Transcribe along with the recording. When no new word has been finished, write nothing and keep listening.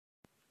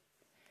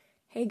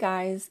Hey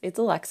guys, it's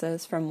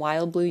Alexis from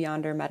Wild Blue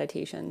Yonder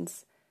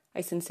Meditations.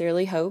 I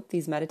sincerely hope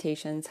these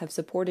meditations have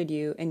supported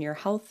you in your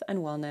health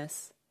and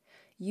wellness.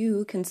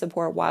 You can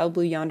support Wild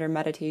Blue Yonder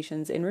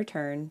Meditations in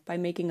return by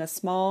making a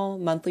small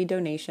monthly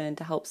donation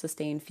to help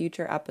sustain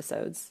future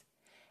episodes.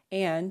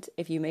 And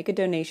if you make a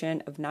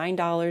donation of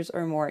 $9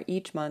 or more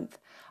each month,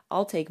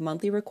 I'll take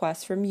monthly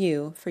requests from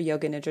you for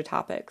Yoga Nidra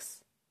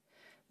topics.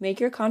 Make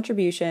your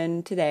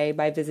contribution today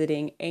by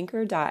visiting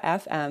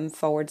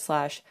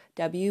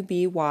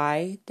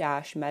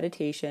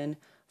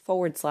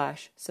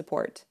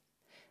anchor.fm/WBY-meditation/support.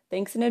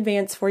 Thanks in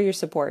advance for your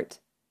support.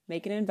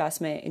 Make an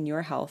investment in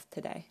your health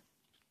today.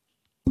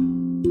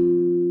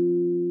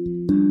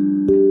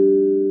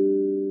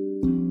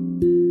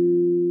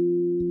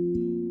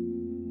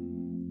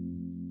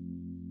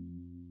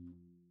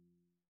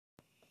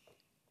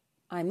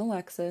 I'm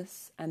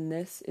Alexis, and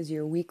this is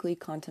your weekly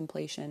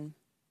contemplation.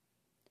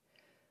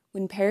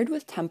 When paired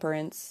with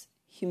temperance,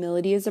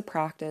 humility is a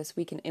practice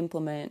we can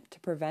implement to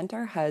prevent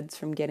our heads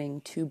from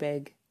getting too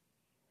big.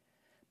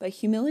 But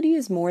humility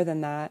is more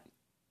than that.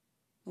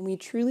 When we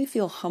truly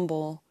feel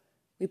humble,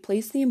 we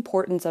place the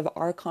importance of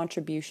our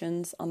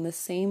contributions on the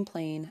same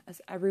plane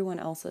as everyone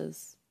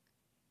else's.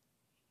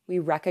 We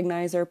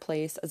recognize our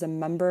place as a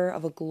member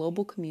of a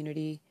global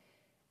community,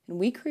 and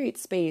we create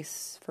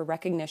space for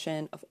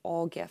recognition of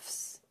all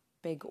gifts,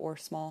 big or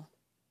small.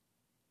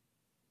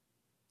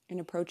 In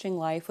approaching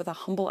life with a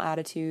humble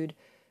attitude,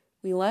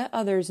 we let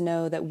others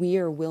know that we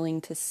are willing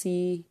to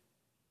see,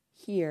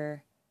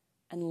 hear,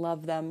 and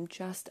love them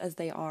just as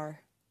they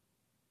are.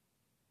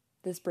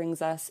 This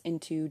brings us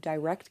into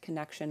direct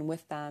connection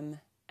with them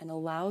and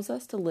allows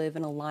us to live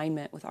in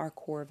alignment with our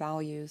core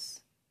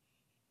values.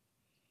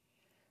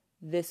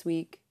 This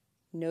week,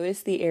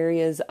 notice the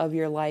areas of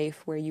your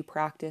life where you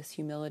practice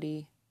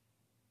humility.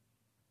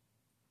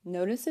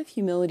 Notice if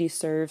humility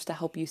serves to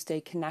help you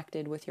stay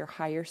connected with your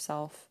higher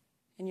self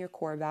and your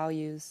core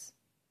values.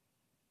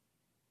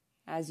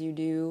 As you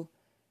do,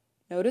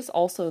 notice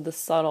also the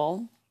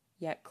subtle,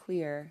 yet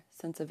clear,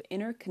 sense of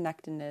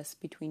interconnectedness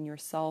between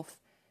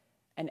yourself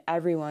and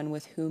everyone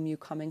with whom you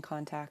come in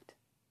contact.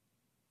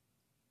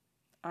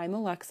 I'm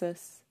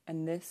Alexis,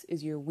 and this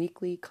is your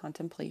weekly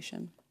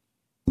contemplation.